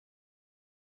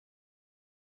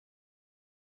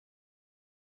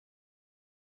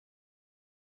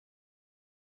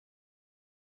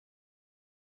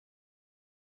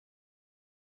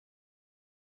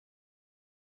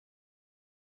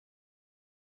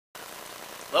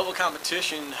Level of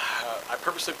competition, I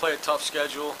purposely play a tough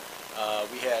schedule.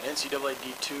 We had NCAA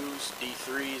D2s,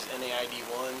 D3s, NAI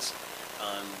D1s.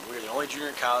 We were the only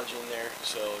junior college in there,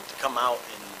 so to come out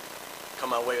and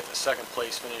come away with a second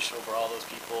place finish over all those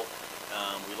people.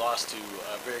 We lost to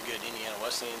a very good Indiana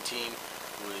Wesleyan team,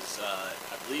 who was,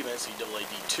 I believe, NCAA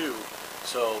D2.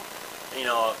 So, you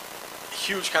know,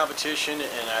 huge competition,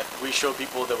 and we showed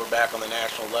people that we're back on the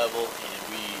national level,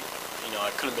 and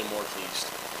I couldn't have been more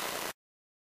pleased.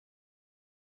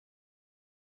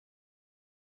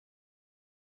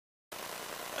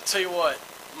 I tell you what,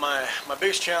 my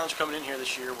biggest challenge coming in here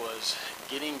this year was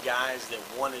getting guys that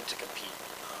wanted to compete.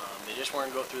 They just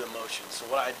weren't going to go through the motions. So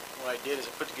what I did is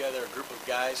I put together a group of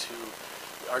guys who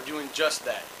are doing just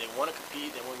that. They want to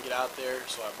compete, they want to get out there.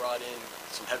 So I brought in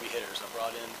some heavy hitters. I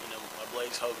brought in, my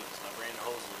Blaze Hogans, my Brandon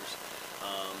Hoslers,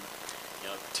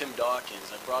 Tim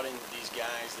Dawkins. I brought in these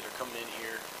guys that are coming in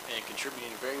here and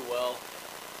contributing very well.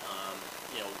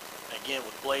 Again,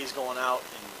 with Blaze going out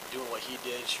and doing what he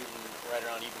did, shooting right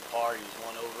around even par, he was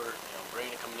one over.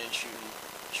 Brandon coming in shooting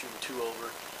two over.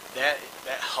 That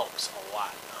helps a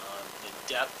lot. The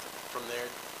depth from there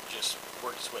just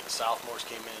worked its way. The sophomores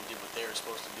came in and did what they were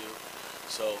supposed to do.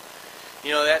 So,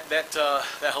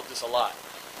 that helped us a lot.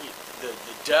 The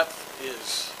depth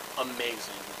is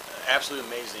amazing, absolutely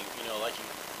amazing. Like you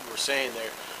were saying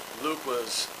there, Luke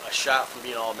was a shot from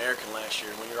being All-American last year.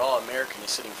 And when you're All-American and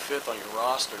sitting 5th on your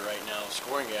roster right now,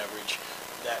 scoring average,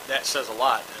 that says a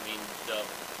lot. I mean, the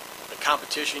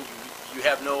competition, you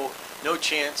have no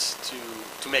chance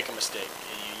to make a mistake.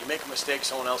 You make a mistake,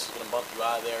 someone else is going to bump you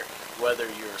out of there. Whether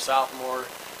you're a sophomore,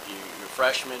 you're a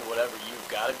freshman, whatever, you've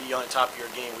got to be on top of your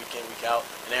game week in, week out.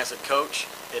 And as a coach,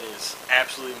 it is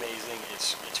absolutely amazing.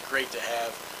 It's great to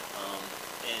have.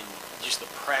 And just the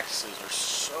practices are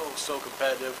so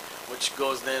competitive, which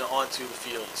goes then onto the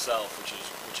field itself, which is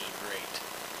great.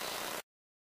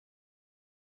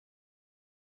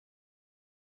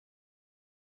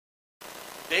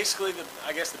 Basically,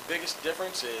 I guess the biggest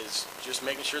difference is just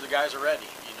making sure the guys are ready.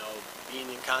 Being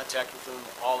in contact with them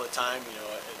all the time. Being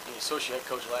associate head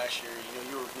coach last year,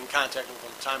 you were in contact with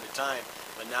them time to time,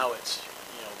 but now it's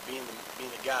being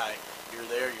the guy. You're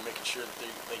there. You're making sure that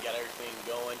they got everything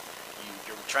going.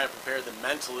 You're trying to prepare them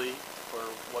mentally for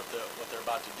what they're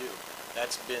about to do.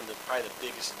 That's been probably the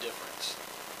biggest difference.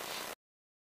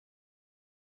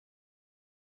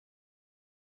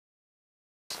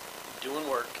 Doing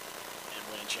work and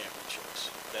winning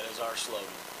championships. That is our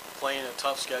slogan. Playing a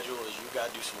tough schedule is you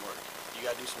got to do some work. You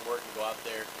got to do some work and go out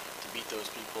there to beat those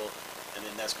people, and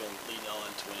then that's going to lead on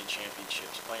to winning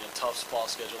championships. Playing a tough fall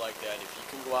schedule like that, if you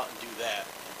can go out and do that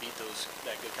and beat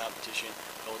that good competition,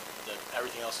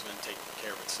 everything else is going to take care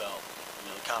of itself.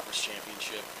 The conference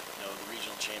championship, the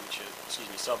regional championship,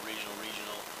 sub-regional,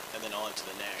 regional, and then on to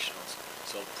the nationals.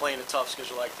 So playing a tough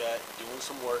schedule like that, doing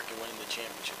some work and winning the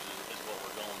championships is what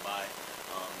we're going by.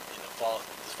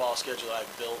 The fall schedule I've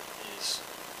built is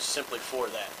simply for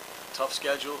that. Tough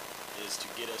schedule is to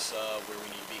get us where we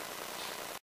need to be.